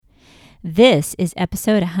This is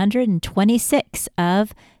episode 126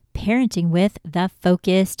 of Parenting with the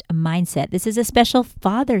Focused Mindset. This is a special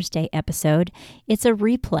Father's Day episode. It's a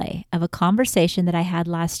replay of a conversation that I had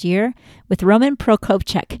last year with Roman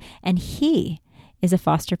Prokopchuk, and he is a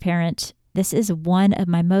foster parent. This is one of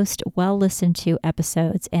my most well-listened to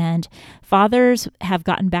episodes, and fathers have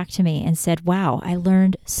gotten back to me and said, wow, I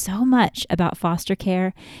learned so much about foster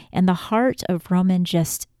care, and the heart of Roman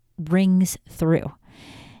just rings through.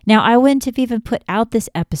 Now, I wouldn't have even put out this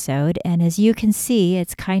episode, and as you can see,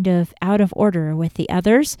 it's kind of out of order with the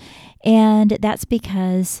others, and that's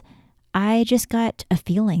because I just got a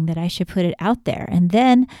feeling that I should put it out there. And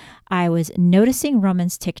then I was noticing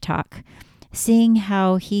Roman's TikTok, seeing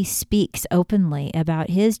how he speaks openly about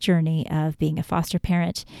his journey of being a foster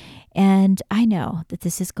parent, and I know that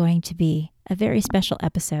this is going to be a very special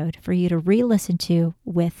episode for you to re-listen to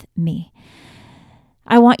with me.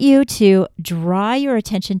 I want you to draw your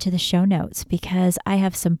attention to the show notes because I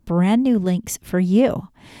have some brand new links for you.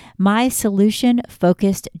 My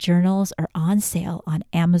solution-focused journals are on sale on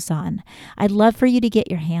Amazon. I'd love for you to get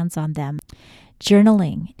your hands on them.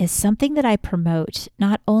 Journaling is something that I promote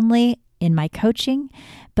not only in my coaching,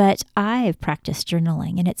 but I've practiced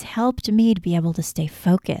journaling, and it's helped me to be able to stay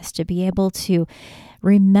focused, to be able to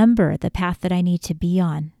remember the path that I need to be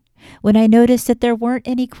on. When I noticed that there weren't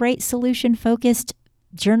any great solution-focused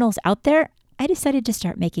journals out there, I decided to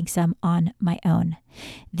start making some on my own.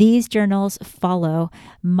 These journals follow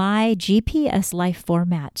my GPS life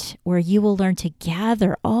format, where you will learn to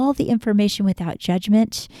gather all the information without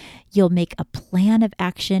judgment. You'll make a plan of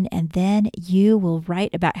action, and then you will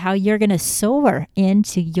write about how you're going to soar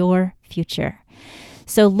into your future.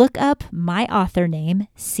 So look up my author name,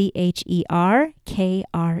 CHERKRETZ,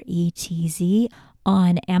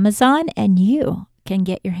 on Amazon, and you can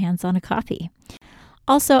get your hands on a copy.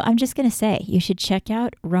 Also, I'm just going to say you should check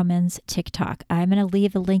out Roman's TikTok. I'm going to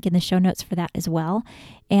leave a link in the show notes for that as well,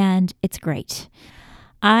 and it's great.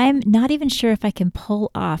 I'm not even sure if I can pull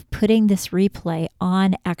off putting this replay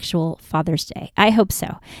on actual Father's Day. I hope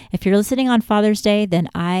so. If you're listening on Father's Day, then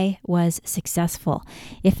I was successful.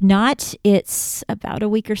 If not, it's about a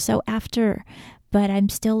week or so after, but I'm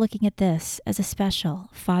still looking at this as a special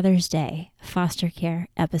Father's Day foster care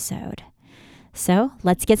episode. So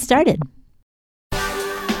let's get started.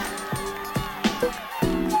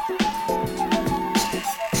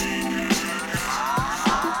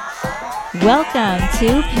 Welcome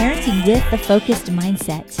to Parenting with the Focused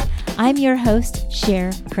Mindset. I'm your host, Cher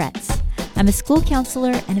Kretz. I'm a school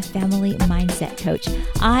counselor and a family mindset coach.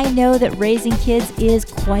 I know that raising kids is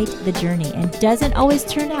quite the journey and doesn't always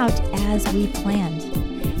turn out as we planned.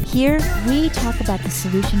 Here, we talk about the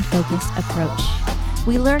solution-focused approach.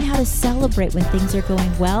 We learn how to celebrate when things are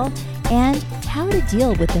going well and how to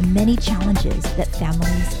deal with the many challenges that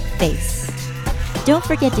families face. Don't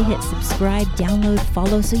forget to hit subscribe, download,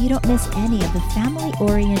 follow so you don't miss any of the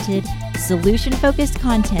family-oriented, solution-focused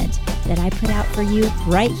content that I put out for you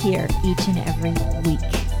right here each and every week.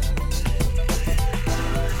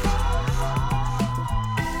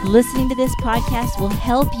 Listening to this podcast will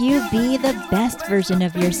help you be the best version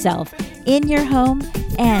of yourself in your home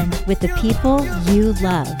and with the people you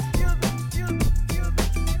love.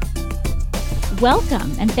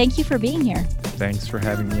 Welcome, and thank you for being here. Thanks for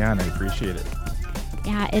having me on. I appreciate it.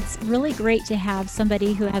 Yeah, it's really great to have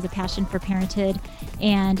somebody who has a passion for parenthood.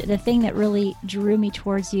 And the thing that really drew me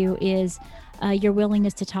towards you is your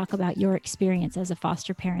willingness to talk about your experience as a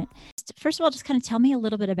foster parent. First of all, just kind of tell me a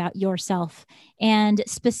little bit about yourself and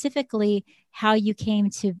specifically how you came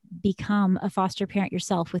to become a foster parent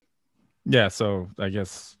yourself. Yeah, so I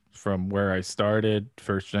guess from where I started,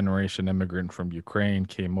 first generation immigrant from Ukraine,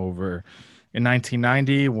 came over in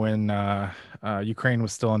 1990 when Ukraine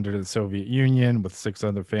was still under the Soviet Union with 6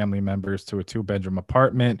 other family members to a 2-bedroom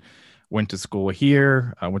apartment. Went to school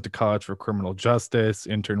here. I went to college for criminal justice,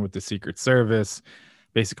 interned with the Secret Service,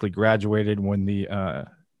 basically graduated when the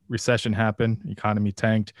recession happened, economy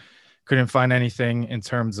tanked. Couldn't find anything in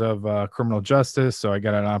terms of criminal justice, so I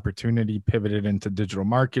got an opportunity, pivoted into digital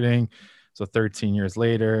marketing. So 13 years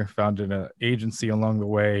later, founded an agency along the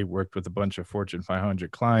way, worked with a bunch of Fortune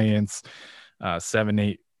 500 clients,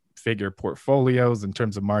 7-8-figure portfolios in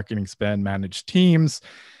terms of marketing spend, managed teams,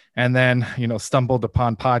 and then, stumbled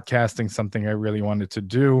upon podcasting, something I really wanted to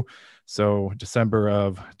do. So December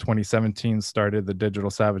of 2017, started the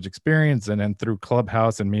Digital Savage Experience, and then through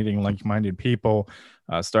Clubhouse and meeting like-minded people,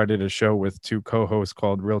 started a show with 2 co-hosts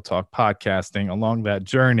called Real Talk Podcasting. Along that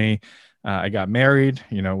journey, I got married,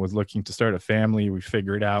 was looking to start a family. We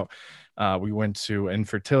figured out we went to an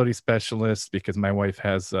infertility specialist because my wife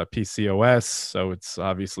has PCOS, so it's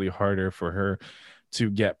obviously harder for her to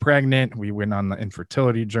get pregnant. We went on the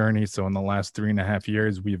infertility journey. So in the last 3.5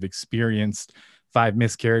 years, we've experienced 5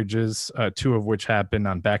 miscarriages, two of which happened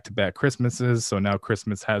on back-to-back Christmases. So now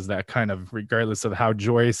Christmas has that kind of, regardless of how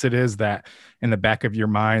joyous it is, that in the back of your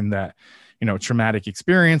mind, that, traumatic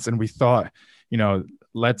experience. And we thought,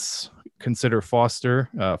 let's consider foster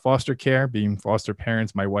care, being foster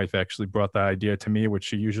parents. My wife actually brought the idea to me, which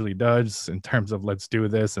she usually does in terms of let's do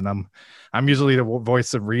this. And I'm usually the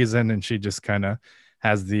voice of reason, and she just kind of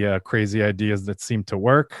has the crazy ideas that seem to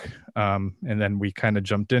work. And then we kind of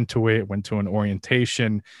jumped into it, went to an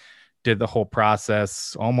orientation, did the whole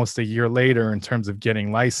process almost a year later in terms of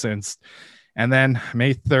getting licensed. And then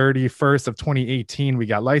May 31st of 2018, we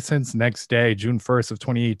got licensed. Next day, June 1st of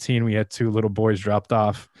 2018, we had 2 little boys dropped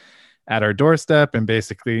off at our doorstep and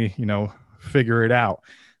basically, figure it out.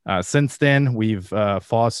 Since then, we've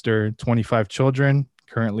fostered 25 children,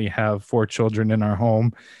 currently have 4 children in our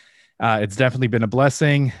home. It's definitely been a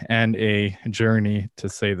blessing and a journey, to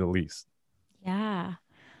say the least. Yeah.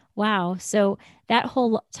 Wow. So that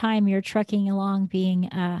whole time you're trucking along, being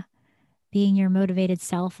your motivated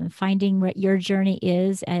self and finding what your journey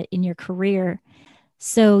is in your career.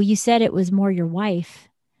 So you said it was more your wife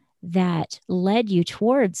that led you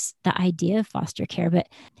towards the idea of foster care, but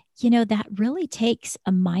that really takes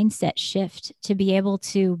a mindset shift to be able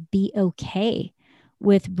to be okay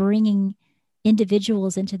with bringing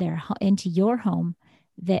individuals into your home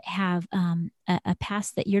that have a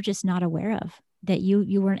past that you're just not aware of, that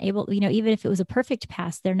you weren't able, even if it was a perfect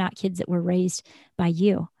past, they're not kids that were raised by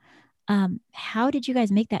you. How did you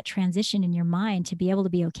guys make that transition in your mind to be able to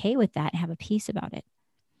be okay with that and have a peace about it?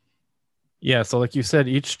 Yeah, so like you said,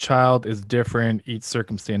 each child is different, each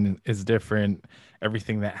circumstance is different.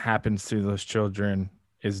 Everything that happens to those children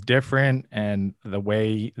is different, and the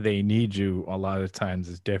way they need you a lot of times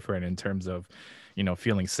is different in terms of,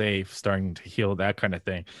 feeling safe, starting to heal, that kind of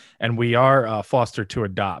thing. And we are foster to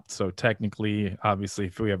adopt. So technically, obviously,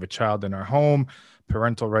 if we have a child in our home,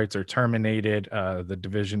 parental rights are terminated. The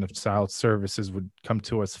Division of Child Services would come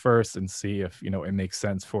to us first and see if, it makes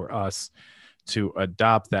sense for us to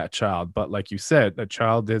adopt that child. But like you said, the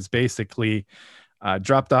child is basically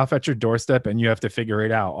dropped off at your doorstep and you have to figure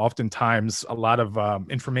it out. Oftentimes, a lot of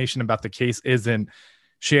information about the case isn't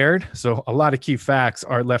shared. So a lot of key facts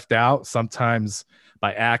are left out, sometimes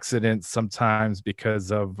by accident, sometimes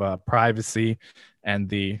because of privacy and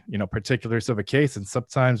the particulars of a case, and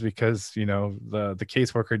sometimes because the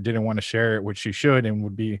caseworker didn't want to share it, which she should, and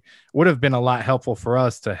would have been a lot helpful for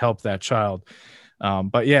us to help that child.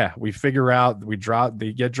 But yeah, we figure out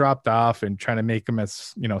they get dropped off and trying to make them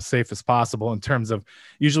as safe as possible in terms of,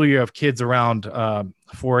 usually you have kids around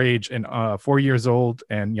 4 years old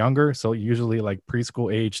and younger, so usually like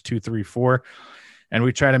preschool age 2, 3, 4. And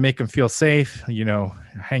we try to make them feel safe,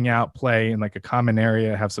 hang out, play in like a common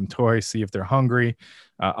area, have some toys, see if they're hungry.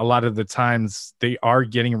 A lot of the times they are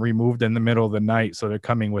getting removed in the middle of the night. So they're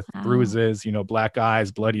coming with bruises, black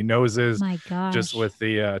eyes, bloody noses. My gosh. Just with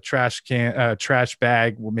the trash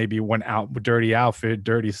bag, maybe one dirty outfit,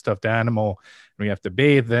 dirty stuffed animal. We have to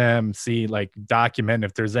bathe them, document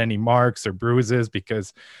if there's any marks or bruises,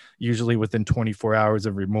 because usually within 24 hours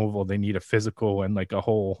of removal, they need a physical and like a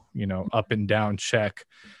whole, up and down check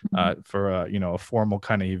for a formal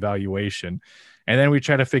kind of evaluation. And then we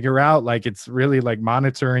try to figure out, it's really like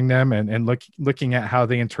monitoring them and looking at how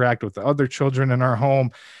they interact with the other children in our home.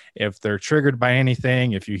 If they're triggered by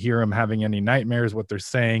anything, if you hear them having any nightmares, what they're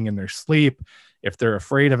saying in their sleep, if they're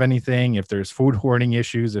afraid of anything, if there's food hoarding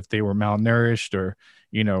issues, if they were malnourished or,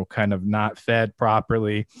 kind of not fed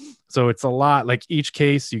properly. So it's a lot. Like each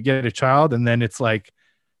case, you get a child, and then it's like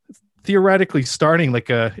theoretically starting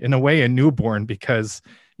in a way, a newborn, because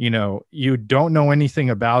you don't know anything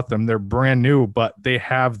about them. They're brand new, but they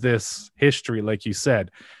have this history. Like you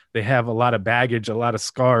said, they have a lot of baggage, a lot of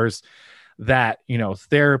scars that,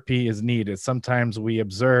 therapy is needed. Sometimes we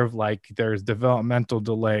observe there's developmental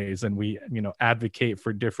delays, and we, advocate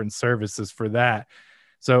for different services for that.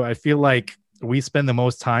 So I feel like we spend the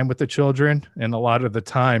most time with the children, and a lot of the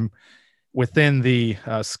time within the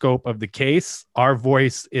scope of the case, our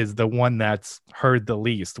voice is the one that's heard the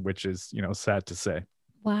least, which is, sad to say.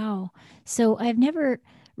 Wow. So I've never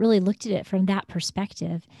really looked at it from that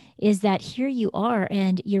perspective, is that here you are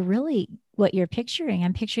and you're really what you're picturing.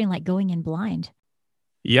 I'm picturing like going in blind.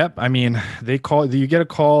 Yep. I mean, you get a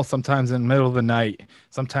call sometimes in the middle of the night.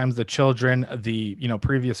 Sometimes the children, the,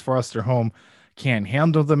 previous foster home can't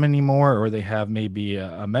handle them anymore, or they have maybe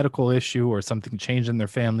a medical issue or something changed in their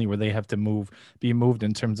family where they have to be moved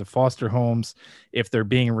in terms of foster homes. If they're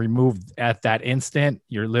being removed at that instant,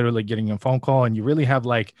 you're literally getting a phone call, and you really have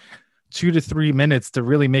 2 to 3 minutes to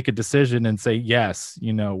really make a decision and say, yes,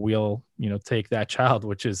 we'll, take that child,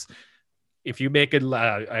 which is, if you make it,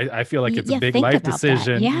 I feel like it's a Yeah, big think life about that.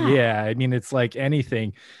 decision. Yeah. Yeah. I mean, it's like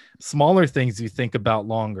anything, smaller things you think about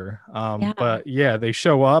longer. Yeah. But yeah, they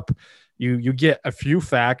show up. You get a few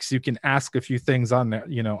facts. You can ask a few things on that,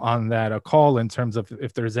 on that call, in terms of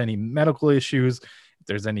if there's any medical issues, if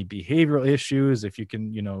there's any behavioral issues, if you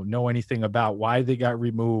can, know anything about why they got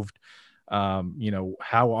removed.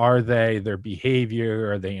 How are they, their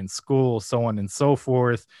behavior, are they in school, so on and so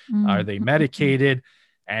forth. Are Mm, they mm, mm, mm. medicated?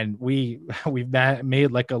 And we've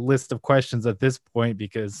made like a list of questions at this point,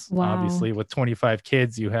 because Wow. obviously with 25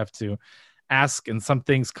 kids you have to ask, and some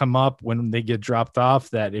things come up when they get dropped off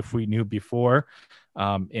that if we knew before,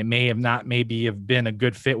 it may have not maybe have been a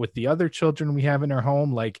good fit with the other children we have in our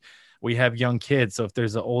home. Like, we have young kids, so if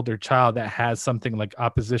there's an older child that has something like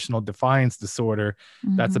oppositional defiance disorder,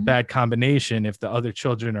 that's a Hmm. bad combination. If the other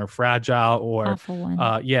children are fragile, or Awful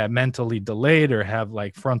one. mentally delayed, or have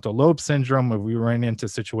like frontal lobe syndrome, or we run into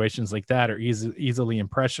situations like that, or easily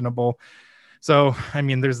impressionable. So I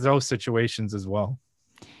mean, there's those situations as well.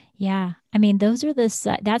 Yeah. I mean, those are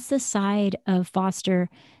that's the side of foster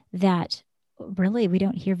that really we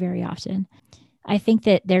don't hear very often. I think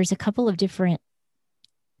that there's a couple of different,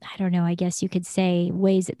 I don't know, I guess you could say,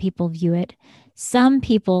 ways that people view it. Some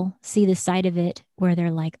people see the side of it where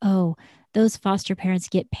they're like, oh, those foster parents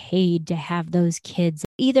get paid to have those kids.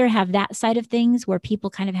 Either have that side of things where people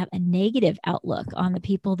kind of have a negative outlook on the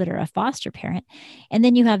people that are a foster parent. And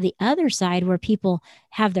then you have the other side where people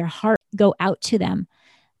have their heart go out to them,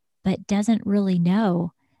 but doesn't really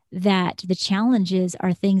know that the challenges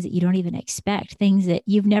are things that you don't even expect, things that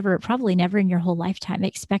you've probably never in your whole lifetime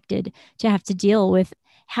expected to have to deal with.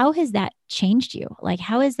 How has that changed you? Like,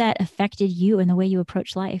 how has that affected you in the way you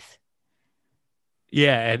approach life?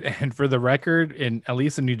 Yeah, and for the record, in at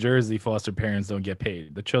least in New Jersey, foster parents don't get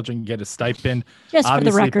paid. The children get a stipend. Just for the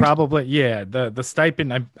Obviously, record. probably, yeah, the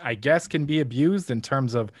stipend, I guess, can be abused in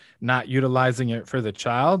terms of not utilizing it for the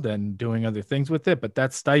child and doing other things with it. But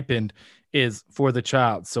that stipend is for the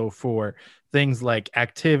child. So for things like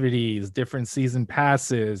activities, different season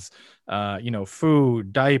passes,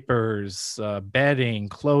 food, diapers, bedding,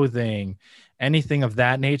 clothing, anything of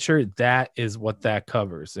that nature, that is what that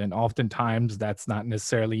covers. And oftentimes that's not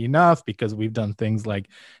necessarily enough, because we've done things like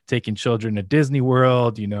taking children to Disney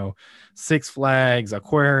World, Six Flags,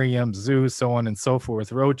 aquariums, zoos, so on and so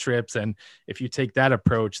forth, road trips. And if you take that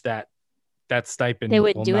approach, that They stipend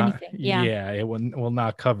wouldn't will do not, anything. Yeah. yeah, it will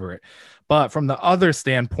not cover it. But from the other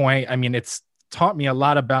standpoint, I mean, it's taught me a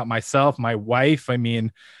lot about myself, my wife. I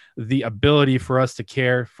mean, the ability for us to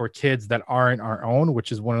care for kids that aren't our own,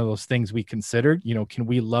 which is one of those things we considered. Can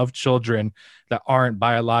we love children that aren't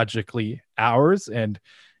biologically ours? And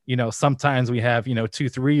sometimes we have 2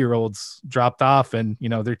 3 year olds dropped off, and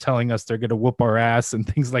they're telling us they're going to whoop our ass and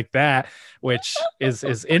things like that, which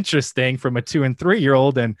is interesting from a 2 and 3 year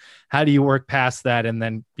old. And how do you work past that and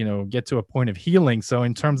then get to a point of healing? So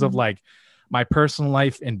in terms of Mhm. like my personal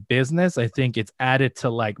life and business, I think it's added to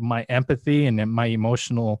like my empathy and my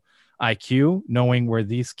emotional IQ, knowing where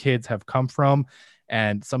these kids have come from.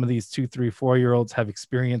 And some of these 2 3 4 year olds have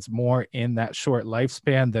experienced more in that short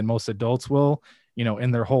lifespan than most adults will,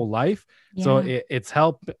 in their whole life. So Yeah. it's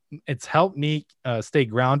helped me stay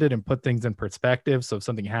grounded and put things in perspective. So if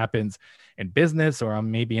something happens in business, or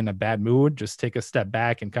I'm maybe in a bad mood, just take a step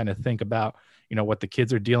back and kind of think about what the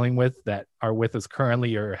kids are dealing with that are with us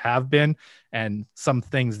currently or have been, and some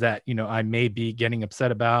things that I may be getting upset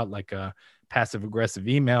about, like a passive aggressive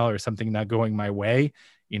email or something not going my way,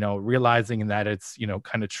 realizing that it's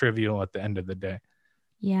kind of trivial at the end of the day.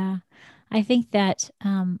 Yeah. I think that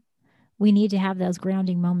we need to have those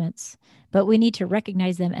grounding moments, but we need to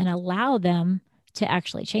recognize them and allow them to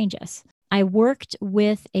actually change us. I worked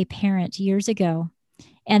with a parent years ago,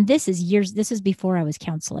 and this is before I was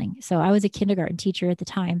counseling. So I was a kindergarten teacher at the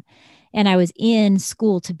time, and I was in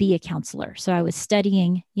school to be a counselor. So I was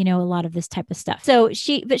studying, a lot of this type of stuff. But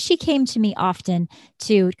she came to me often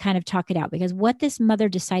to kind of talk it out, because what this mother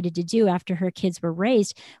decided to do after her kids were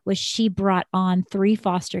raised was she brought on 3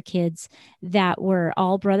 foster kids that were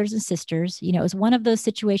all brothers and sisters. It was one of those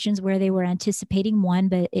situations where they were anticipating one,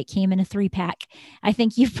 but it came in a 3 pack. I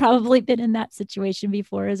think you've probably been in that situation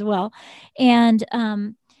before as well. And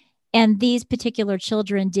these particular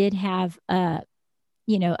children did have a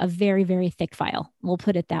very, very thick file, we'll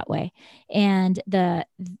put it that way. And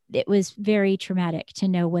it was very traumatic to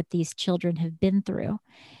know what these children have been through.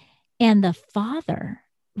 And the father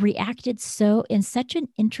reacted in such an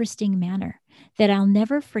interesting manner. that I'll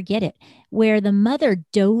never forget it, where the mother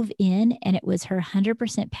dove in and it was her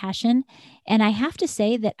 100% passion. And I have to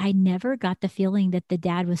say that I never got the feeling that the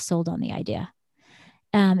dad was sold on the idea.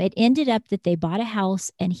 It ended up that they bought a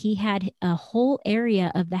house and he had a whole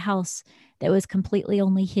area of the house that was completely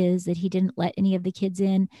only his, that he didn't let any of the kids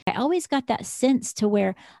in. I always got that sense to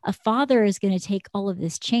where a father is going to take all of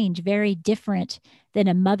this change very different than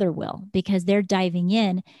a mother will, because they're diving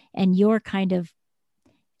in and you're kind of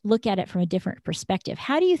look at it from a different perspective.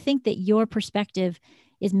 How do you think that your perspective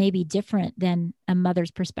is maybe different than a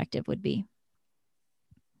mother's perspective would be?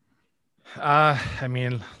 I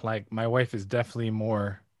mean, like my wife is definitely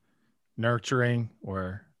more nurturing,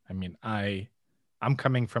 or I mean, I'm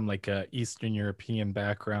coming from like a Eastern European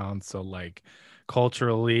background, so like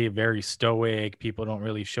culturally very stoic. People don't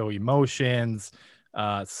really show emotions,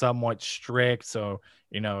 somewhat strict. So,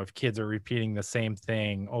 if kids are repeating the same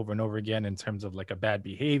thing over and over again in terms of like a bad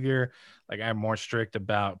behavior, like I'm more strict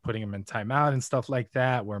about putting them in timeout and stuff like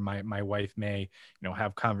that, where my wife may,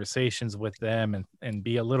 have conversations with them and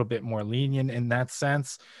be a little bit more lenient in that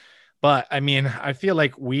sense. But I mean, I feel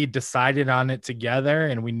like we decided on it together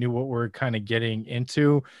and we knew what we're kind of getting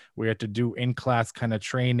into. We had to do in class kind of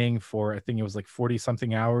training for, I think it was like 40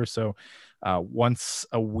 something hours. So once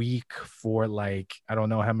a week for like, I don't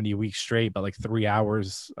know how many weeks straight, but like 3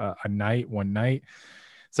 hours a night, one night.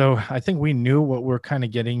 So I think we knew what we're kind of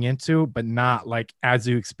getting into, but not like as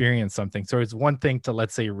you experience something. So it's one thing to,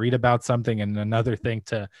 let's say, read about something and another thing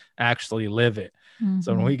to actually live it.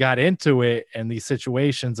 So when Mm-hmm. we got into it and these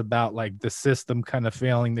situations about like the system kind of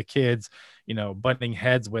failing the kids, butting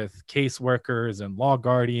heads with caseworkers and law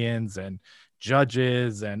guardians and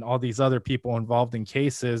judges and all these other people involved in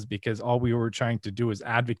cases, because all we were trying to do is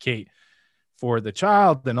advocate for the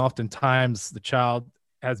child. And oftentimes the child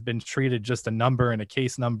has been treated just a number and a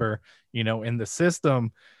case number, in the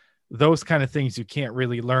system. Those kind of things you can't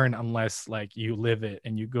really learn unless like you live it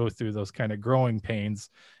and you go through those kind of growing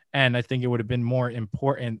pains. And I think it would have been more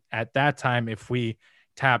important at that time if we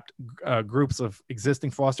tapped groups of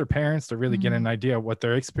existing foster parents to really get Mm-hmm. an idea of what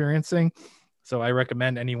they're experiencing. So I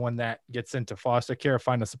recommend anyone that gets into foster care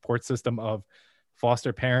find a support system of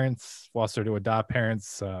foster parents, foster to adopt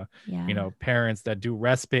parents, Yeah. parents that do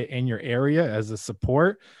respite in your area as a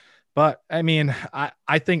support. But I mean,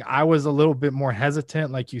 I think I was a little bit more hesitant,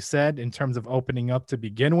 like you said, in terms of opening up to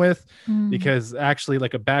begin with, Mm. because actually,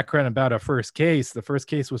 like a background about our first case, the first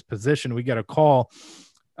case was positioned. We got a call.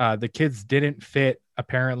 The kids didn't fit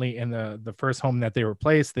apparently in the first home that they were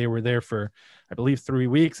placed. They were there for, I believe, 3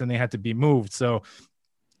 weeks and they had to be moved. So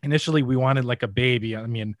initially we wanted like a baby. I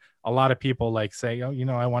mean, a lot of people like say, oh,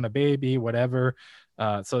 I want a baby, whatever.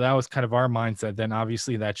 So that was kind of our mindset. Then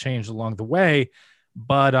obviously that changed along the way.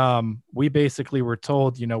 But we basically were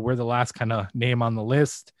told, we're the last kind of name on the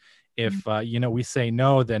list. Mm. If we say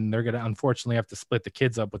no, then they're gonna unfortunately have to split the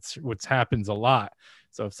kids up, which happens a lot.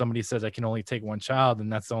 So if somebody says I can only take one child,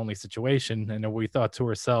 and that's the only situation, and we thought to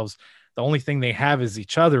ourselves, the only thing they have is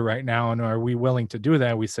each other right now, and are we willing to do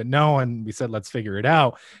that? We said no, and we said let's figure it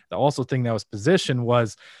out. The also thing that was positioned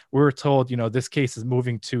was we were told, this case is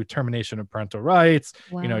moving to termination of parental rights.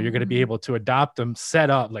 Wow. You're going to be Mhm. able to adopt them, set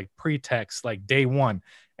up like pretext, like day one.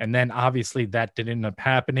 And then obviously that didn't end up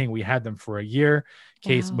happening. We had them for a year.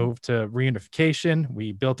 Case Wow. moved to reunification.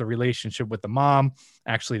 We built a relationship with the mom.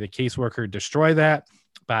 Actually, the caseworker destroyed that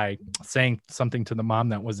by saying something to the mom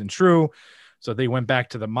that wasn't true. So they went back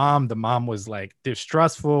to the mom. The mom was like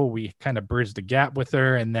distrustful. We kind of bridged the gap with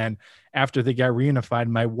her. And then after they got reunified,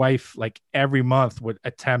 my wife, like every month, would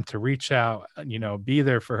attempt to reach out, be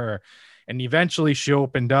there for her. And eventually she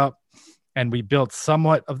opened up and we built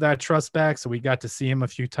somewhat of that trust back. So we got to see him a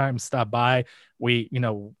few times, stop by.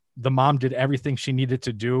 The mom did everything she needed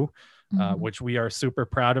to do, Mhm. which we are super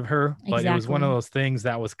proud of her. But it was one of Exactly. those things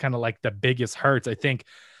that was kind of like the biggest hurts. I think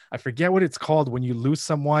I forget what it's called when you lose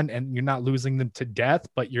someone and you're not losing them to death,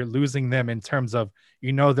 but you're losing them in terms of,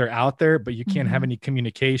 they're out there, but you can't have Mhm. any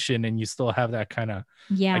communication and you still have that kind of,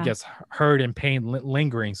 I Yeah. guess, hurt and pain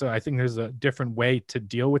lingering. So I think there's a different way to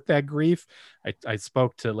deal with that grief. I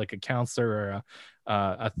spoke to like a counselor or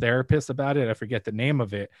a therapist about it. I forget the name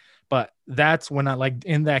of it, but that's when I, like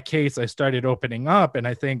in that case, I started opening up. And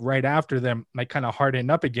I think right after them, I kind of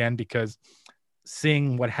hardened up again because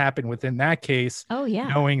seeing what happened within that case, Oh, yeah.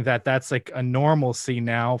 knowing that that's like a normalcy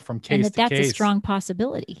now from And case that to that's a case. strong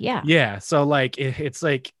possibility. Yeah. Yeah. So like it's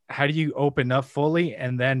like, how do you open up fully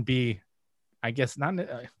and then be, I guess not,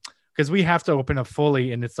 because we have to open up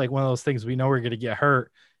fully. And it's like one of those things we know we're going to get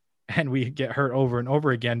hurt and we get hurt over and over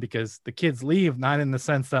again because the kids leave, not in the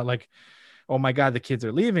sense that like oh my God, the kids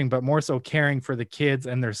are leaving, but more so caring for the kids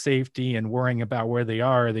and their safety and worrying about where they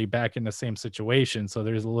are they back in the same situation. So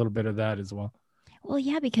there's a little bit of that as well. Well,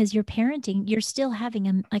 yeah, because you're parenting, you're still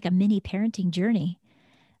having like a mini parenting journey,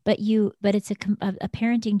 but it's a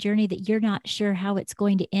parenting journey that you're not sure how it's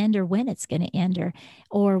going to end or when it's going to end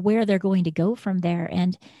or where they're going to go from there.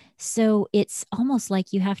 And so it's almost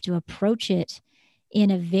like you have to approach it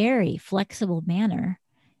in a very flexible manner.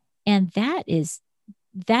 And that's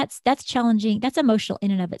challenging. That's emotional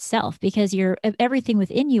in and of itself because everything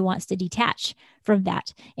within you wants to detach from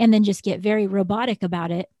that and then just get very robotic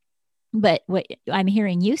about it. But what I'm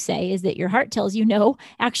hearing you say is that your heart tells you, no,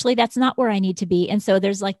 actually, that's not where I need to be. And so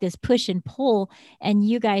there's like this push and pull, and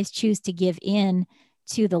you guys choose to give in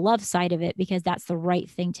to the love side of it because that's the right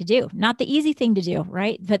thing to do. Not the easy thing to do,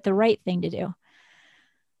 right? But the right thing to do.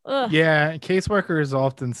 Ugh. Yeah, caseworkers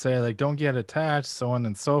often say like don't get attached, so on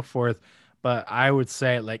and so forth. But I would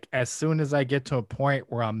say like as soon as I get to a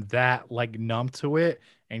point where I'm that like numb to it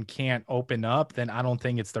and can't open up, then I don't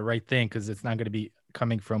think it's the right thing because it's not going to be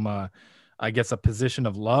coming from I guess a position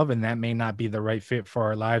of love, and that may not be the right fit for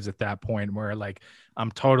our lives at that point where like I'm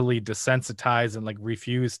totally desensitized and like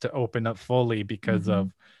refuse to open up fully because Mm-hmm.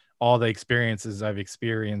 of all the experiences I've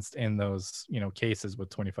experienced in those, cases with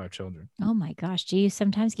 25 children. Oh my gosh. Do you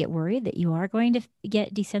sometimes get worried that you are going to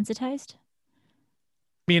get desensitized?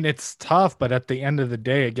 Mean, it's tough, but at the end of the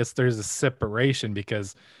day, I guess there's a separation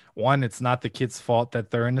because one, it's not the kid's fault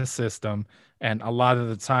that they're in the system. And a lot of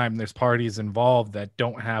the time, there's parties involved that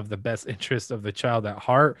don't have the best interest of the child at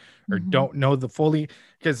heart or Mm-hmm. don't know the fully,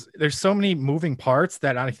 because there's so many moving parts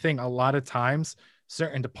that I think a lot of times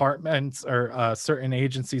certain departments or certain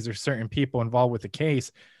agencies or certain people involved with the case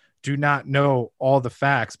do not know all the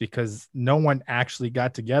facts because no one actually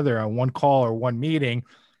got together on one call or one meeting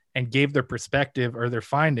and gave their perspective or their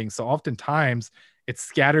findings. So oftentimes it's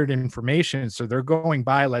scattered information. So they're going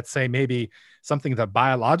by, let's say, maybe something the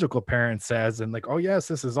biological parent says, and like, oh yes,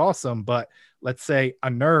 this is awesome. But let's say a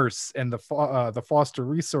nurse and the foster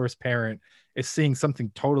resource parent is seeing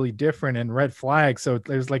something totally different and red flags. So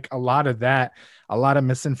there's like a lot of that, a lot of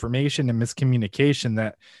misinformation and miscommunication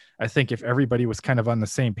that I think if everybody was kind of on the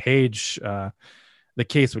same page, the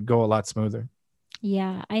case would go a lot smoother.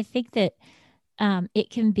 Yeah, I think that it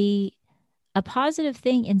can be a positive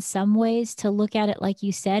thing in some ways to look at it, like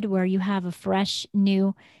you said, where you have a fresh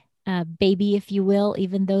new baby, if you will,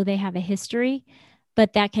 even though they have a history.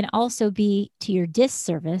 But that can also be to your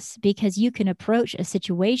disservice because you can approach a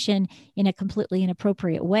situation in a completely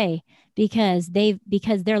inappropriate way because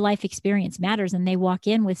their life experience matters and they walk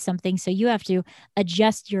in with something. So you have to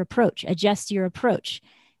adjust your approach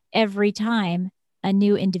every time a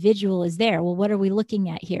new individual is there. Well, what are we looking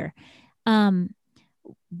at here? Um,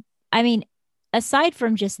 I mean, aside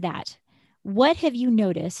from just that, what have you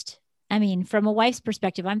noticed? I mean, from a wife's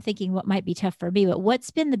perspective, I'm thinking what might be tough for me, but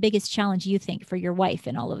what's been the biggest challenge you think for your wife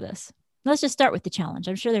in all of this? Let's just start with the challenge.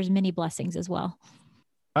 I'm sure there's many blessings as well.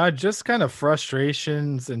 Just kind of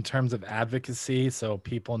frustrations in terms of advocacy. So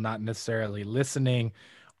people not necessarily listening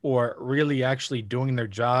or really actually doing their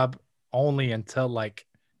job only until like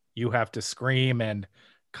you have to scream and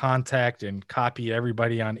contact and copy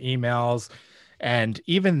everybody on emails. And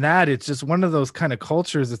even that, it's just one of those kind of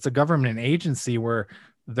cultures. It's a government agency where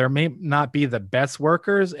there may not be the best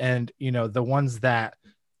workers and, the ones that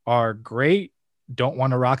are great don't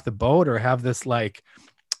want to rock the boat or have this like,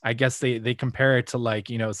 I guess they compare it to like,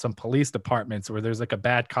 some police departments where there's like a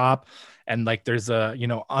bad cop and like there's a,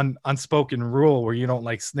 unspoken rule where you don't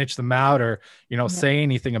like snitch them out or, Yep. say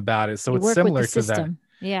anything about it. So You it's work with the similar to that. system.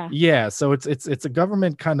 Yeah. Yeah. So it's a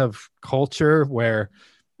government kind of culture where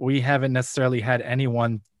we haven't necessarily had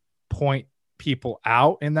anyone point people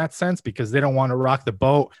out in that sense because they don't want to rock the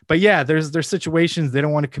boat. But yeah, there's situations they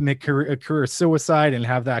don't want to commit a career suicide and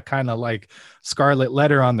have that kind of like scarlet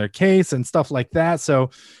letter on their case and stuff like that.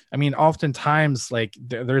 So I mean, oftentimes like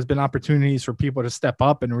there's been opportunities for people to step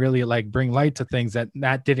up and really like bring light to things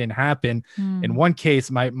that didn't happen. In Mm. one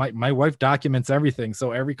case, my wife documents everything.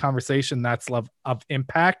 So every conversation that's of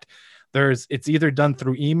impact, it's either done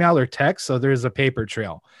through email or text. So there's a paper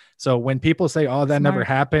trail. So when people say, oh, that never Smart.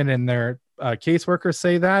 happened, and their caseworkers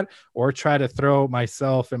say that, or try to throw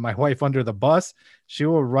myself and my wife under the bus, she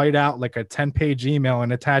will write out like a 10-page email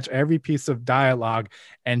and attach every piece of dialogue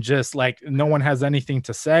and just like no one has anything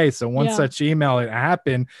to say. So one Yeah. such email, it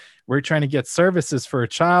happened. We're trying to get services for a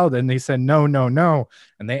child, and they said no, no, no.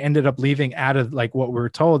 And they ended up leaving out of like what we were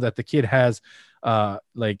told that the kid has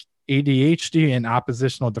like ADHD and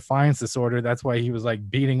oppositional defiance disorder. That's why he was like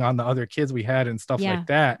beating on the other kids we had and stuff Yeah. like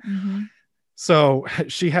that. Mm-hmm. So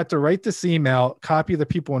she had to write this email, copy the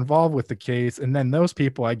people involved with the case, and then those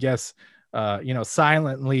people, I guess,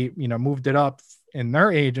 silently, moved it up in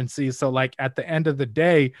their agency. So like at the end of the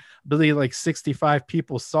day, I believe like 65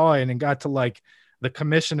 people saw it and got to like the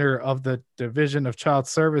commissioner of the Division of Child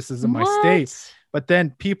Services in my state. What? But then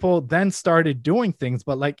people then started doing things,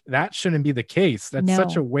 but like that shouldn't be the case. That's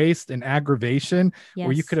such a No. waste and aggravation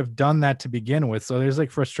where you could Yes. have done that to begin with. So there's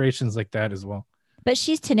like frustrations like that as well. But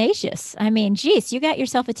she's tenacious. I mean, geez, you got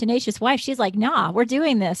yourself a tenacious wife. She's like, nah, we're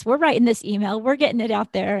doing this. We're writing this email. We're getting it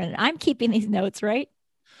out there. And I'm keeping these notes, right?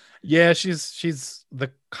 Yeah, she's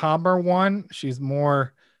the calmer one. She's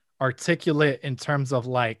more articulate in terms of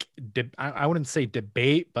like I wouldn't say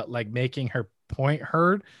debate, but like making her point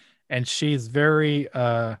heard. And she's very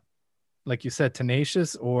like you said,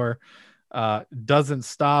 tenacious, or doesn't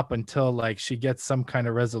stop until like she gets some kind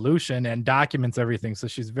of resolution and documents everything. So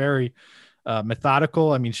she's very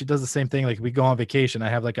methodical. I mean, she does the same thing. Like we go on vacation, I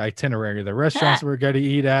have like itinerary, the restaurants we're going to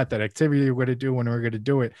eat at, that activity we're going to do, when we're going to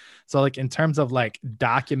do it. So like in terms of like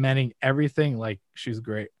documenting everything, like she's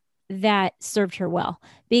great. That served her well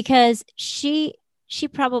because she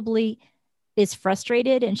probably is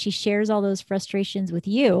frustrated and she shares all those frustrations with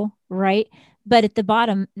you, right? But at the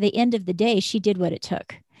bottom, the end of the day, she did what it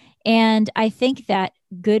took. And I think that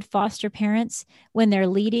good foster parents, when they're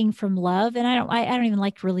leading from love, and I don't even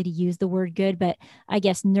like really to use the word good, but I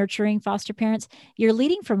guess nurturing foster parents, you're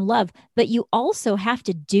leading from love, but you also have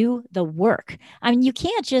to do the work. I mean, you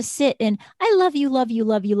can't just sit and I love you, love you,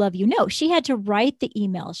 love you, love you. No, she had to write the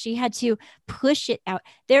email. She had to push it out.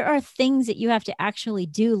 There are things that you have to actually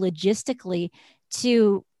do logistically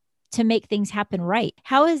to make things happen right.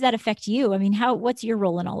 How does that affect you? I mean, what's your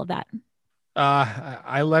role in all of that?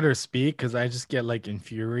 I let her speak because I just get like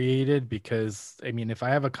infuriated, because I mean, if I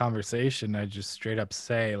have a conversation, I just straight up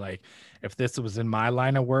say like, if this was in my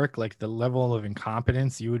line of work, like the level of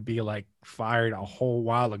incompetence, you would be like fired a whole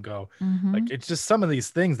while ago. Mm-hmm. Like it's just some of these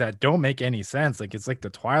things that don't make any sense. Like it's like the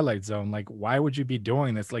Twilight Zone. Like why would you be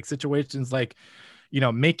doing this? Like situations like,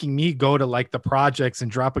 making me go to like the projects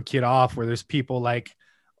and drop a kid off where there's people like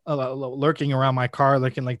lurking around my car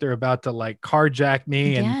looking like they're about to like carjack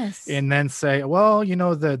me, and Yes. and then say, well,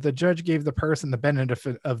 the judge gave the person the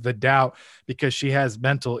benefit of the doubt because she has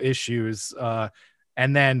mental issues,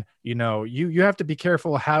 and then you have to be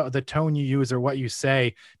careful how the tone you use or what you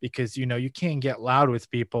say, because you can't get loud with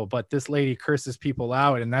people, but this lady curses people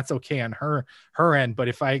out and that's okay on her end, but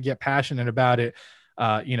if I get passionate about it,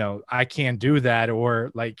 I can't do that.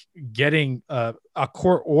 Or like getting a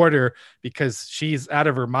court order because she's out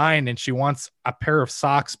of her mind and she wants a pair of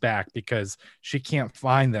socks back because she can't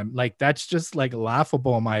find them. Like that's just like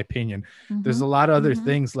laughable in my opinion. There's Mm-hmm. a lot of other Mm-hmm.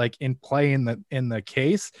 things like in play in the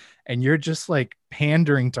case, and you're just like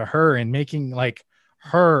pandering to her and making like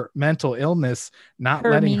her mental illness, not Her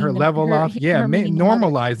letting her meaning the level her off. Yeah, her meaning the mother.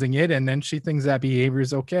 normalizing it, and then she thinks that behavior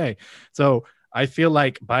is okay. So I feel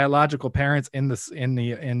like biological parents in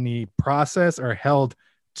the process are held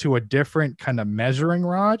to a different kind of measuring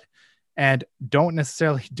rod, and don't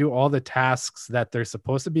necessarily do all the tasks that they're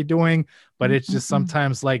supposed to be doing, but it's just Mm-mm-mm.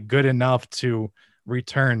 sometimes like good enough to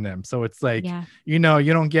return them. So it's like, Yeah, you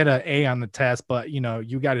don't get an A on the test, but you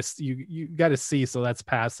got to C, so that's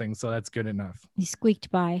passing, so that's good enough. he squeaked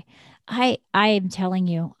by. I am telling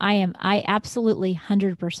you, I absolutely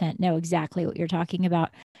 100% know exactly what you're talking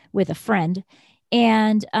about with a friend,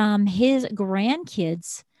 and his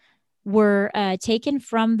grandkids were taken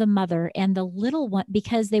from the mother, and the little one,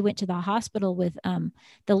 because they went to the hospital with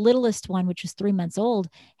the littlest one, which was 3 months old,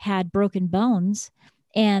 had broken bones,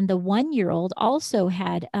 and the 1 year old also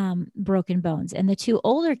had broken bones, and the two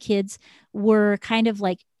older kids were kind of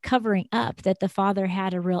like covering up that the father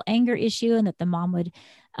had a real anger issue and that the mom would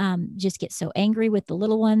just get so angry with the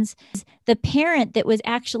little ones. The parent that was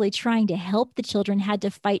actually trying to help the children had to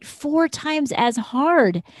fight 4 times as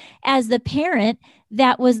hard as the parent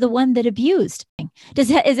that was the one that abused. Is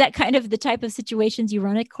that kind of the type of situations you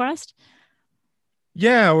run across?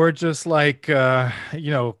 Yeah, or just like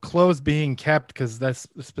clothes being kept because that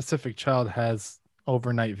specific child has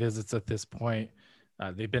overnight visits at this point.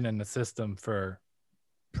 They've been in the system for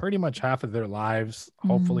pretty much half of their lives,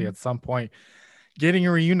 hopefully Mm, at some point getting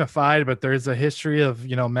reunified, but there's a history of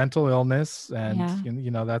mental illness, and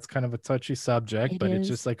yeah, that's kind of a touchy subject, it but it's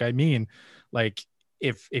just is. like, I mean, like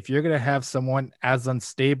if you're going to have someone as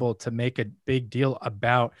unstable to make a big deal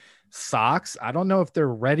about socks. I don't know if they're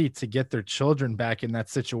ready to get their children back in that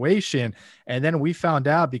situation. And then we found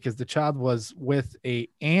out because the child was with a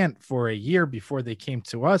aunt for a year before they came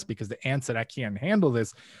to us because the aunt said, I can't handle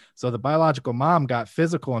this. So the biological mom got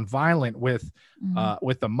physical and violent with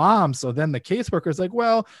the mom. So then the caseworker is like,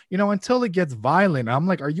 well, until it gets violent. I'm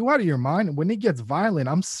like, are you out of your mind? When it gets violent,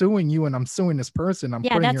 I'm suing you and I'm suing this person. I'm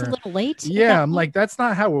Yeah, putting that's a your, little late at yeah, that I'm point. like, that's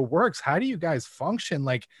not how it works. How do you guys function?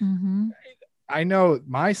 Like, I know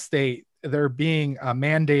my state, they're being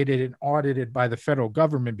mandated and audited by the federal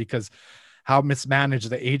government because how mismanaged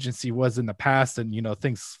the agency was in the past, and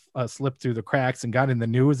things slipped through the cracks and got in the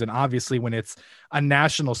news. And obviously when it's a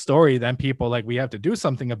national story, then people like, we have to do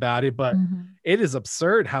something about it. But it is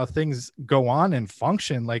absurd how things go on and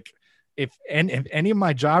function. Like if any of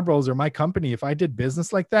my job roles or my company, if I did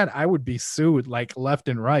business like that, I would be sued like left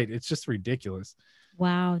and right. It's just ridiculous.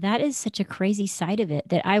 Wow, that is such a crazy side of it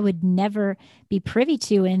that I would never be privy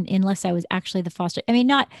to unless I was actually the foster. I mean,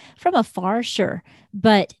 not from afar, sure,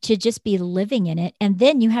 but to just be living in it. And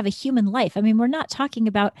then you have a human life. I mean, we're not talking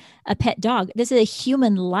about a pet dog. This is a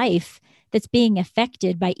human life that's being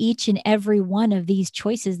affected by each and every one of these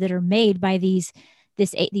choices that are made by these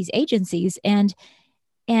agencies. And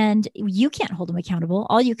you can't hold them accountable.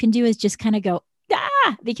 All you can do is just kind of go,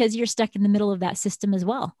 because you're stuck in the middle of that system as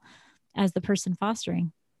well as the person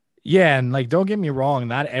fostering. Yeah, and like don't get me wrong,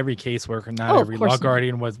 not every caseworker, not Oh, of every law course not.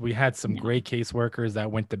 guardian was. We had some No. great caseworkers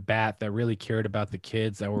that went to bat, that really cared about the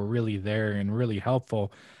kids, that were really there and really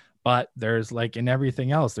helpful. But there's like in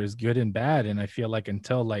everything else, there's good and bad. And I feel like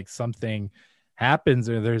until like something happens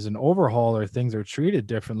or there's an overhaul or things are treated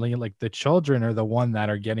differently, like the children are the one that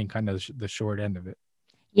are getting kind of the short end of it.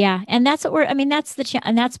 Yeah, and that's what I mean,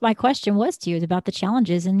 and that's my question was to you is about the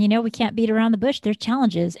challenges. And we can't beat around the bush. There's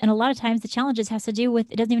challenges, and a lot of times the challenges has to do with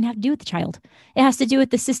it doesn't even have to do with the child. It has to do with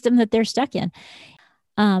the system that they're stuck in.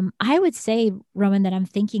 I would say, Roman, that I'm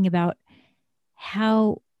thinking about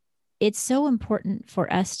how it's so important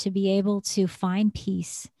for us to be able to find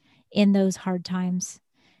peace in those hard times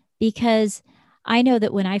because I know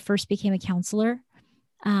that when I first became a counselor,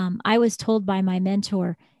 I was told by my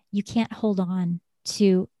mentor, you can't hold on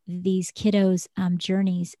to these kiddos'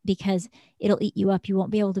 journeys because it'll eat you up. You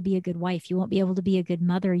won't be able to be a good wife. You won't be able to be a good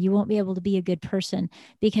mother. You won't be able to be a good person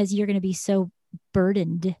because you're going to be so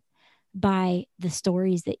burdened by the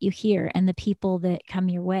stories that you hear and the people that come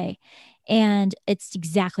your way. And it's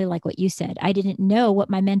exactly like what you said. I didn't know what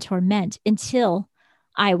my mentor meant until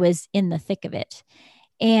I was in the thick of it.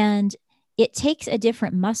 And it takes a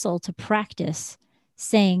different muscle to practice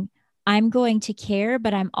saying, I'm going to care,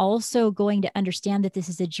 but I'm also going to understand that this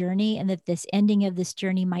is a journey and that this ending of this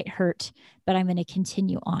journey might hurt, but I'm going to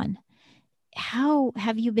continue on. How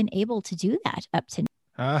have you been able to do that up to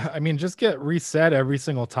now? I mean, just get reset every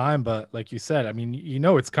single time. But like you said, I mean,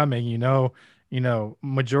 it's coming.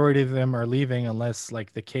 Majority of them are leaving unless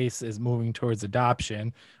like the case is moving towards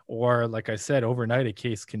adoption, or like I said, overnight a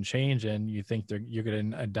case can change and you think you're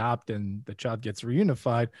going to adopt and the child gets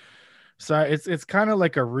reunified. So it's kind of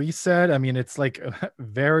like a reset. I mean, it's like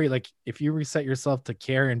very like if you reset yourself to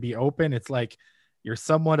care and be open, it's like you're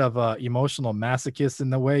somewhat of a emotional masochist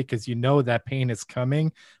in the way because you know that pain is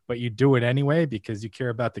coming, but you do it anyway because you care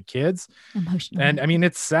about the kids. Emotional And I matter. mean,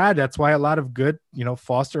 it's sad. That's why a lot of good,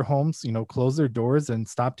 foster homes, close their doors and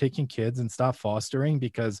stop taking kids and stop fostering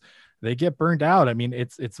because they get burned out. I mean,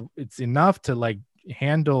 it's enough to like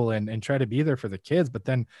handle and try to be there for the kids, but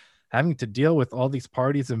then having to deal with all these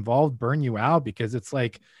parties involved burn you out because it's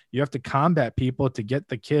like you have to combat people to get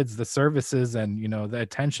the kids the services and the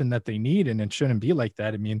attention that they need, and it shouldn't be like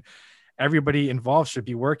that. I mean, everybody involved should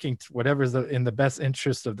be working to whatever's in the best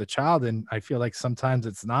interest of the child, and I feel like sometimes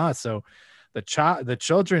it's not. So the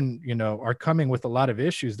children are coming with a lot of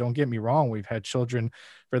issues. Don't get me wrong, we've had children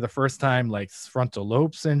for the first time like frontal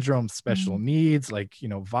lobe syndrome, special Mm. needs, like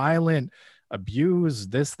violent abuse,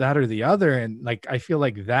 this, that, or the other. And like I feel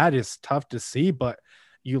like that is tough to see, but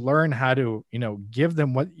you learn how to give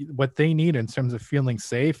them what they need in terms of feeling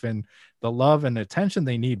safe and the love and attention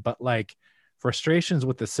they need. But like frustrations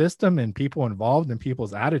with the system and people involved and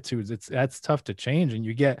people's attitudes, that's tough to change, and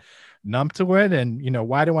you get numb to it. And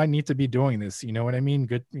why do I need to be doing this? You know what I mean?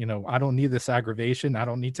 Good. I don't need this aggravation. I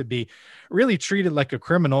don't need to be really treated like a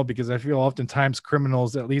criminal, because I feel oftentimes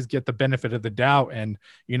criminals at least get the benefit of the doubt, and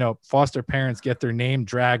foster parents get their name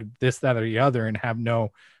dragged, this, that, or the other, and have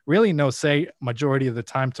really no say majority of the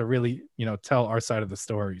time to really tell our side of the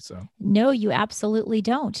story. So No, you absolutely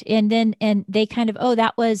don't. And they kind of, oh,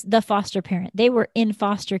 that was the foster parent. They were in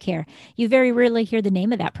foster care. You very rarely hear the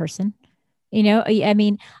name of that person. I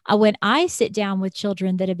mean, when I sit down with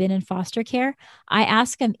children that have been in foster care, I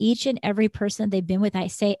ask them each and every person they've been with,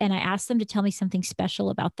 and I ask them to tell me something special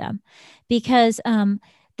about them because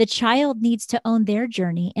the child needs to own their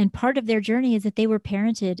journey. And part of their journey is that they were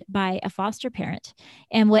parented by a foster parent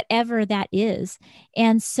and whatever that is.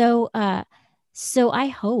 And so I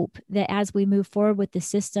hope that as we move forward with the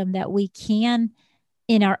system, that we can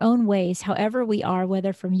in our own ways, however we are,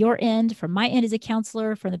 whether from your end, from my end as a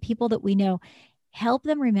counselor, from the people that we know, help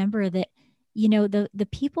them remember that, the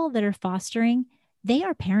people that are fostering, they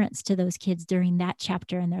are parents to those kids during that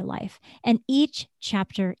chapter in their life. And each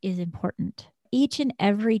chapter is important. Each and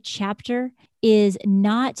every chapter is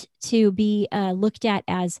not to be looked at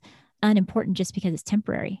as unimportant just because it's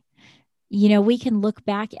temporary. We can look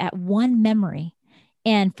back at one memory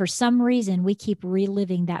and for some reason, we keep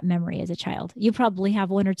reliving that memory as a child. You probably have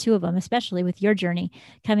one or two of them, especially with your journey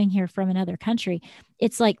coming here from another country.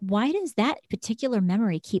 It's like, why does that particular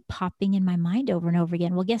memory keep popping in my mind over and over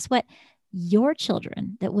again? Well, guess what? Your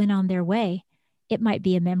children that went on their way, it might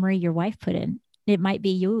be a memory your wife put in. It might be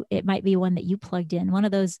you. It might be one that you plugged in, one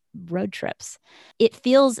of those road trips. It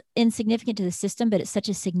feels insignificant to the system, but it's such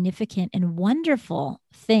a significant and wonderful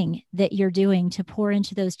thing that you're doing to pour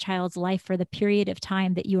into those child's life for the period of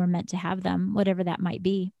time that you are meant to have them, whatever that might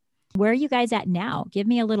be. Where are you guys at now? Give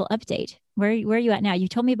me a little update. Where are you at now? You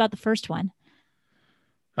told me about the first one.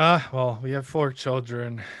 Well, we have 4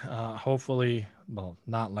 children. Hopefully, well,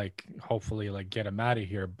 not like hopefully like get them out of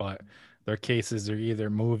here, but their cases are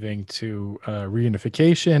either moving to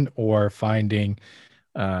reunification or finding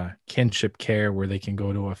kinship care where they can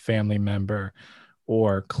go to a family member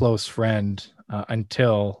or close friend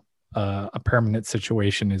until a permanent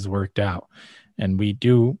situation is worked out. And we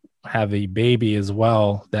do have a baby as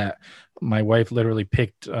well that my wife literally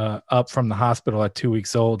picked up from the hospital at 2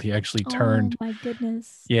 weeks old. He actually turned. Oh my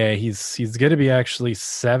goodness. Yeah, he's going to be actually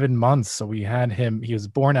 7 months. So we had him. He was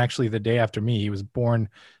born actually the day after me. He was born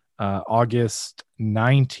August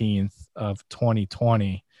 19th of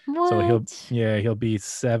 2020. What? So he'll be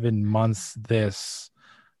 7 months this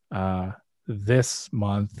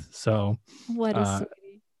month. So What a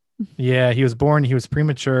sweetie. yeah, he was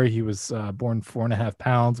premature. He was born 4.5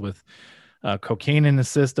 pounds with cocaine in the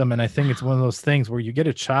system. And I think it's one of those things where you get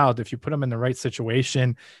a child, if you put them in the right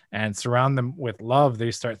situation and surround them with love,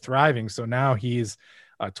 they start thriving. So now he's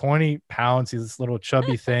 20 pounds. He's this little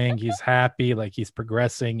chubby thing. He's happy, like he's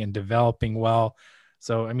progressing and developing well.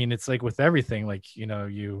 So, I mean, it's like with everything, like,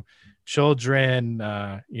 you children,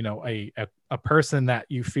 a person that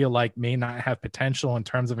you feel like may not have potential in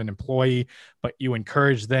terms of an employee, but you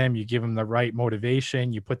encourage them, you give them the right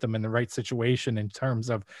motivation, you put them in the right situation in terms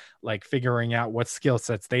of like figuring out what skill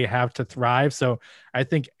sets they have to thrive. So I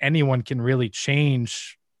think anyone can really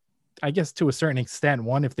change, I guess, to a certain extent,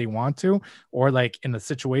 one, if they want to, or like in the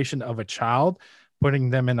situation of a child, putting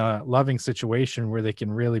them in a loving situation where they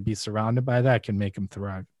can really be surrounded by that can make them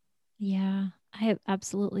thrive. Yeah, I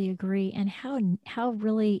absolutely agree. And how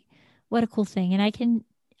really what a cool thing. And I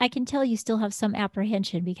can tell you still have some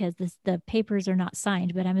apprehension because the papers are not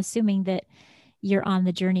signed, but I'm assuming that you're on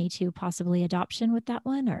the journey to possibly adoption with that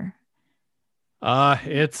one or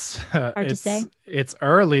It's hard to say. it's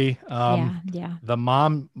early. Yeah. The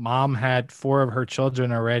mom had 4 of her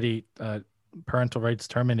children already parental rights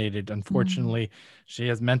terminated. Unfortunately, she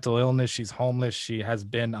has mental illness. She's homeless. She has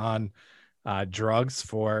been on drugs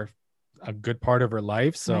for a good part of her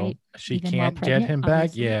life. So Right. she Even while can't get pregnant, him back.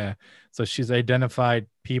 obviously. Yeah. So she's identified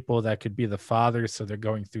people that could be the father. So they're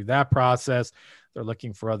going through that process. They're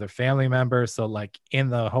looking for other family members. So like in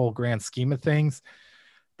the whole grand scheme of things,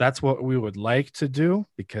 that's what we would like to do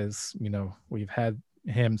because, we've had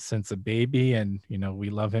him since a baby and,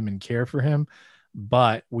 we love him and care for him.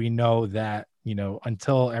 But we know that,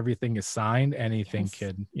 until everything is signed, anything Yes.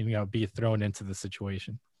 could, be thrown into the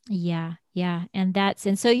situation. Yeah. Yeah. And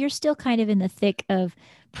so you're still kind of in the thick of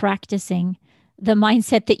practicing the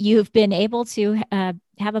mindset that you've been able to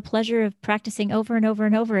have a pleasure of practicing over and over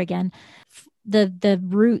and over again. The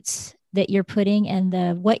roots that you're putting and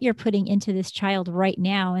the what you're putting into this child right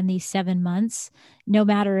now in these 7 months, no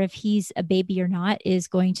matter if he's a baby or not, is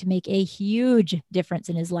going to make a huge difference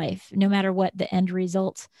in his life, no matter what the end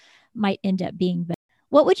result might end up being. But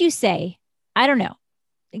what would you say? I don't know.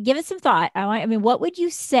 Give it some thought. I mean, what would you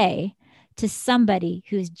say to somebody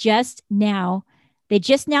who's they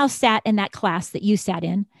just now sat in that class that you sat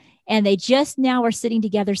in, and they just now are sitting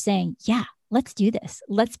together saying, yeah, let's do this.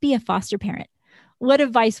 Let's be a foster parent. What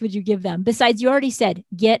advice would you give them? Besides, you already said,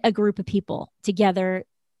 get a group of people together.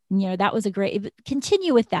 That was a great,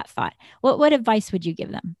 continue with that thought. What advice would you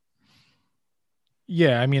give them?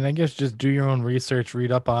 Yeah, I mean, I guess just do your own research,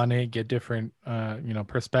 read up on it, get different,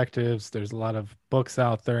 perspectives. There's a lot of books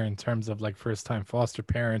out there in terms of like first time foster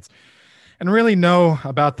parents, and really know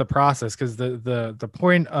about the process, because the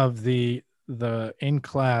point of the in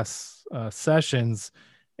class sessions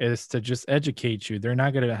is to just educate you. They're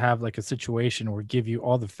not going to have like a situation or give you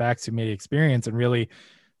all the facts you may experience and really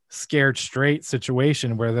scared straight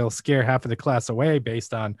situation where they'll scare half of the class away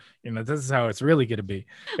based on, this is how it's really going to be.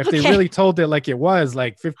 If they Okay. really told it like it was,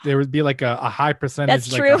 like 50, there would be like a high That's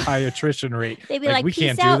percentage, like a true. high attrition rate. They'd be Like, like, we peace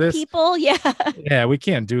can't do out, this. people. Yeah. Yeah, we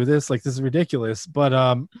can't do this. Like, this is ridiculous. But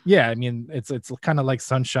yeah, I mean, it's kind of like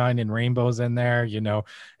sunshine and rainbows in there.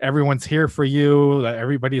 Everyone's here for you.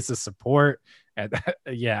 Everybody's a support. And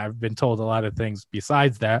yeah, I've been told a lot of things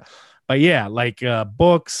besides that. But yeah, like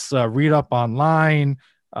books, read up online,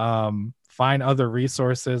 find other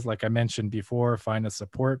resources. Like I mentioned before, find a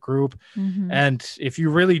support group. Mm-hmm. And if you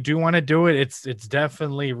really do want to do it, it's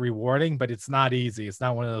definitely rewarding, but it's not easy. It's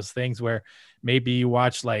not one of those things where maybe you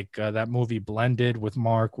watch like that movie Blended with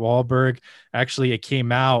Mark Wahlberg. Actually, it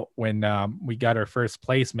came out when we got our first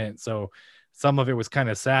placement. So some of it was kind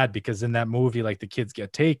of sad because in that movie, like the kids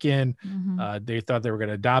get taken. Mm-hmm. They thought they were going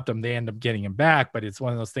to adopt them. They end up getting him back. But it's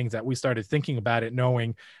one of those things that we started thinking about it,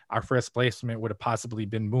 knowing our first placement would have possibly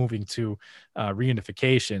been moving to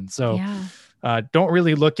reunification. So Yeah. don't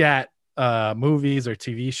really look at movies or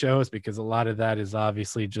TV shows, because a lot of that is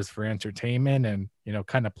obviously just for entertainment and,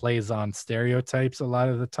 kind of plays on stereotypes a lot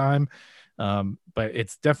of the time. But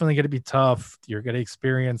it's definitely going to be tough. You're going to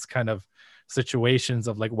experience kind of situations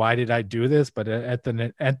of like, why did I do this? But at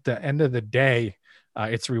the end of the day,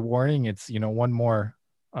 it's rewarding. It's, one more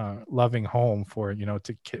loving home for,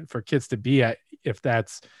 for kids to be at, if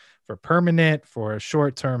that's for permanent, for a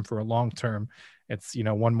short term, for a long term. It's,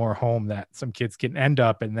 one more home that some kids can end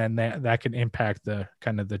up, and then that can impact the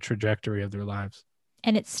kind of the trajectory of their lives.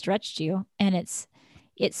 And it's stretched you, and it's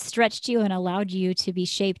stretched you and allowed you to be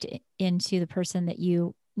shaped into the person that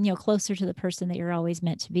closer to the person that you're always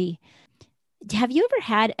meant to be. Have you ever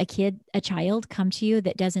had a child come to you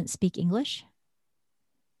that doesn't speak English?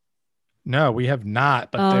 No, we have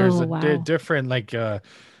not, but there's Oh, a wow. different, like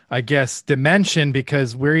I guess, dimension,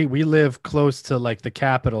 because we live close to like the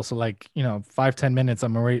capital. So like, 5-10 minutes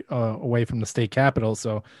I'm away from the state capital.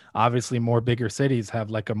 So obviously more bigger cities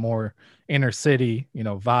have like a more inner city,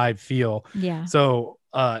 vibe, feel. Yeah. So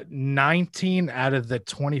 19 out of the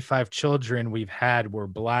 25 children we've had were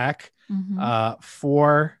Black. Mm-hmm.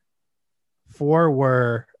 Four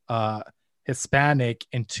were Hispanic,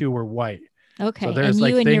 and 2 were white. So Okay. there's And you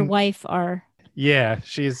like and your thing. wife are, Yeah,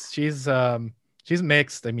 she's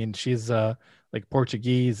mixed. I mean, she's like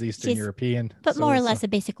Portuguese, Eastern she's, European. but more or less a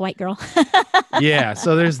basic white girl. Yeah,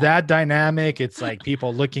 so there's that dynamic. It's like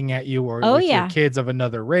people looking at you, or Oh, with your yeah. kids of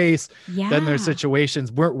another race. Then there's Yeah.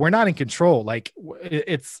 situations we're not in control. Like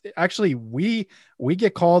it's actually, we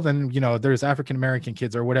get called, and there's African American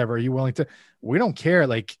kids or whatever. Are you willing to? We don't care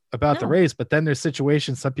like about the No. race, but then there's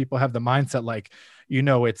situations some people have the mindset like,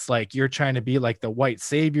 it's like you're trying to be like the white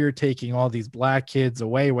savior, taking all these Black kids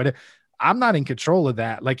away. What? I'm not in control of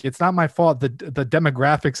that. Like, it's not my fault. The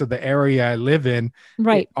demographics of the area I live in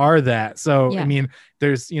Right. are that. So, I Yeah. mean,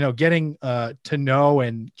 there's, getting to know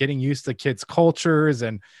and getting used to kids' cultures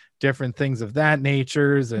and different things of that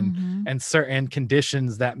natures, and Mm-hmm. certain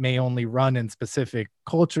conditions that may only run in specific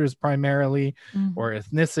cultures primarily, Mm-hmm. or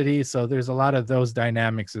ethnicity. So there's a lot of those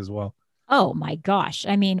dynamics as well. Oh my gosh.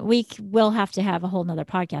 I mean, will have to have a whole nother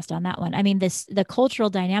podcast on that one. I mean, the cultural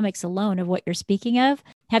dynamics alone of what you're speaking of.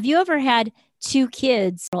 Have you ever had 2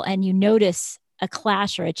 kids and you notice a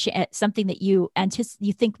clash or something that you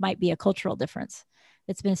think might be a cultural difference?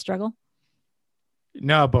 That's been a struggle?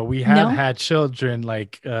 No, but we have No? had children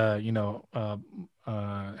like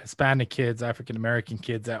Hispanic kids, African American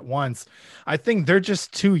kids at once. I think they're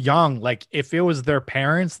just too young. Like, if it was their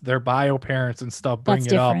parents, their bio parents and stuff, bring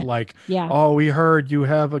That's it up different. like, Yeah. oh, we heard you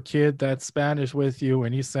have a kid that's Spanish with you,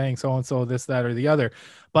 and he's saying so and so, this, that, or the other.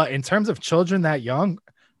 But in terms of children that young,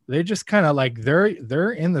 they just kind of like, they're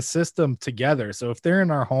in the system together. So if they're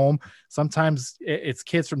in our home, sometimes it's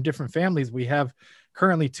kids from different families. We have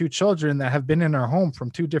currently 2 children that have been in our home from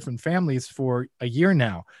 2 different families for a year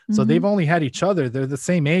now. So Mhm. they've only had each other. They're the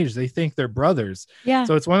same age. They think they're brothers. Yeah.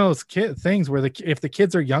 So it's one of those things where if the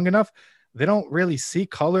kids are young enough, they don't really see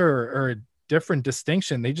color or different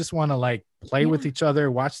distinction. They just want to like play with Yeah. each other,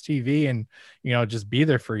 watch TV, and just be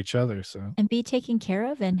there for each other. So And be taken care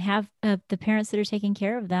of and have the parents that are taking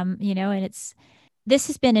care of them, and this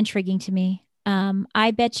has been intriguing to me.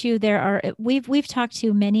 I bet you there are. We've talked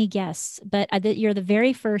to many guests, but you're the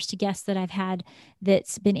very first guest that I've had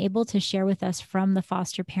that's been able to share with us from the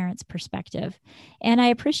foster parent's perspective, and I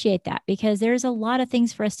appreciate that because there's a lot of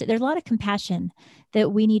things for us to. There's a lot of compassion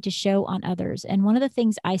that we need to show on others, and one of the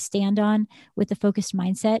things I stand on with the focused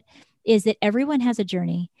mindset is that everyone has a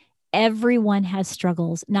journey, everyone has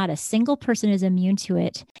struggles. Not a single person is immune to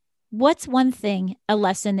it. What's one thing, a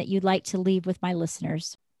lesson that you'd like to leave with my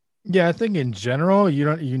listeners? Yeah, I think in general,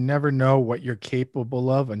 you never know what you're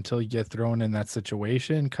capable of until you get thrown in that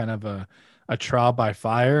situation, kind of a trial by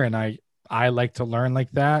fire. And I like to learn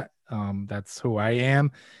like that. That's who I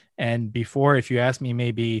am. And before, if you asked me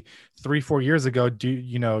maybe 3-4 years ago,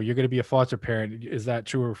 you're going to be a foster parent? Is that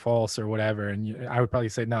true or false or whatever? And I would probably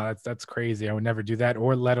say, no, that's crazy. I would never do that.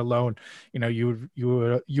 Or let alone, you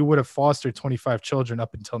would have fostered 25 children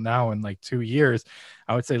up until now in like 2 years.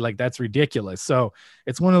 I would say like, that's ridiculous. So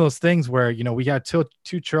it's one of those things where, we got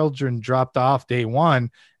two children dropped off day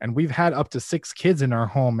one, and we've had up to 6 kids in our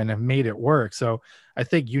home and have made it work. So I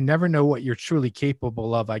think you never know what you're truly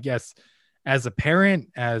capable of, I guess, as a parent,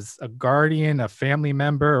 as a guardian, a family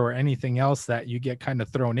member, or anything else that you get kind of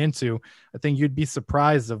thrown into. I think you'd be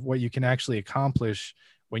surprised of what you can actually accomplish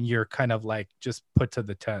when you're kind of like just put to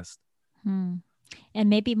the test. And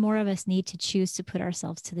maybe more of us need to choose to put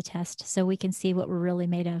ourselves to the test so we can see what we're really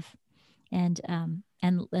made of and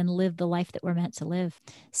live the life that we're meant to live.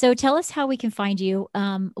 So tell us how we can find you.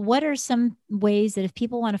 What are some ways that if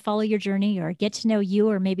people want to follow your journey or get to know you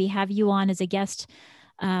or maybe have you on as a guest,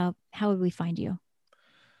 how would we find you?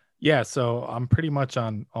 Yeah, so I'm pretty much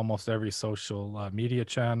on almost every social media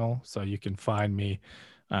channel. So you can find me.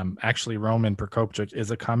 Actually, Roman Prokopchuk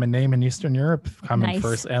is a common name in Eastern Europe, common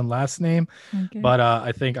first and last name. Okay. But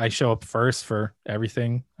I think I show up first for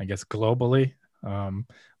everything, I guess, globally.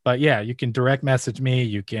 But yeah, you can direct message me.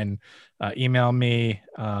 You can email me.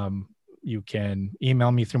 You can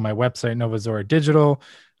email me through my website, Nova Zora Digital.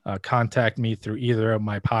 Contact me through either of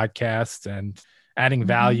my podcasts and adding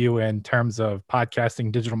value in terms of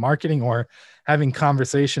podcasting, digital marketing, or having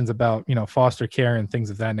conversations about, foster care and things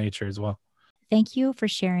of that nature as well. Thank you for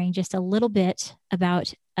sharing just a little bit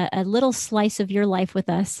about a little slice of your life with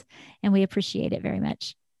us. And we appreciate it very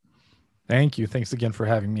much. Thank you. Thanks again for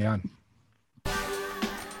having me on.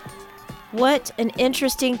 What an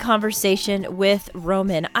interesting conversation with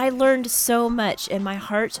Roman. I learned so much and my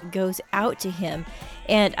heart goes out to him.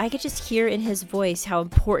 And I could just hear in his voice how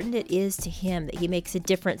important it is to him that he makes a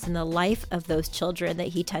difference in the life of those children that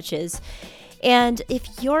he touches. And if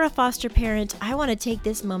you're a foster parent, I want to take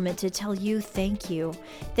this moment to tell you thank you.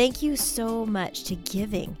 Thank you so much to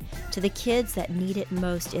giving to the kids that need it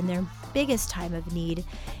most in their biggest time of need.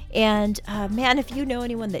 And man, if you know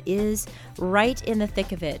anyone that is right in the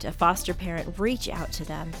thick of it, a foster parent, reach out to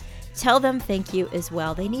them. Tell them thank you as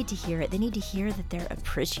well. They need to hear it. They need to hear that they're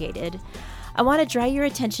appreciated. I want to draw your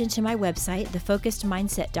attention to my website,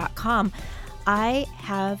 thefocusedmindset.com. I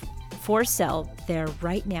have for sale there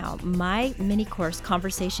right now my mini course,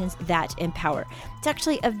 Conversations That Empower. It's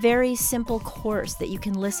actually a very simple course that you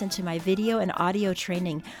can listen to my video and audio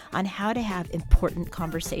training on how to have important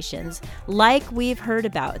conversations like we've heard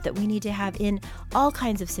about that we need to have in all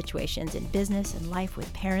kinds of situations in business and life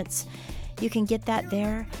with parents. You can get that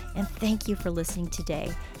there. And thank you for listening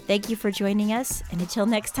today. Thank you for joining us. And until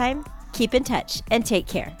next time, keep in touch and take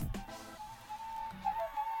care.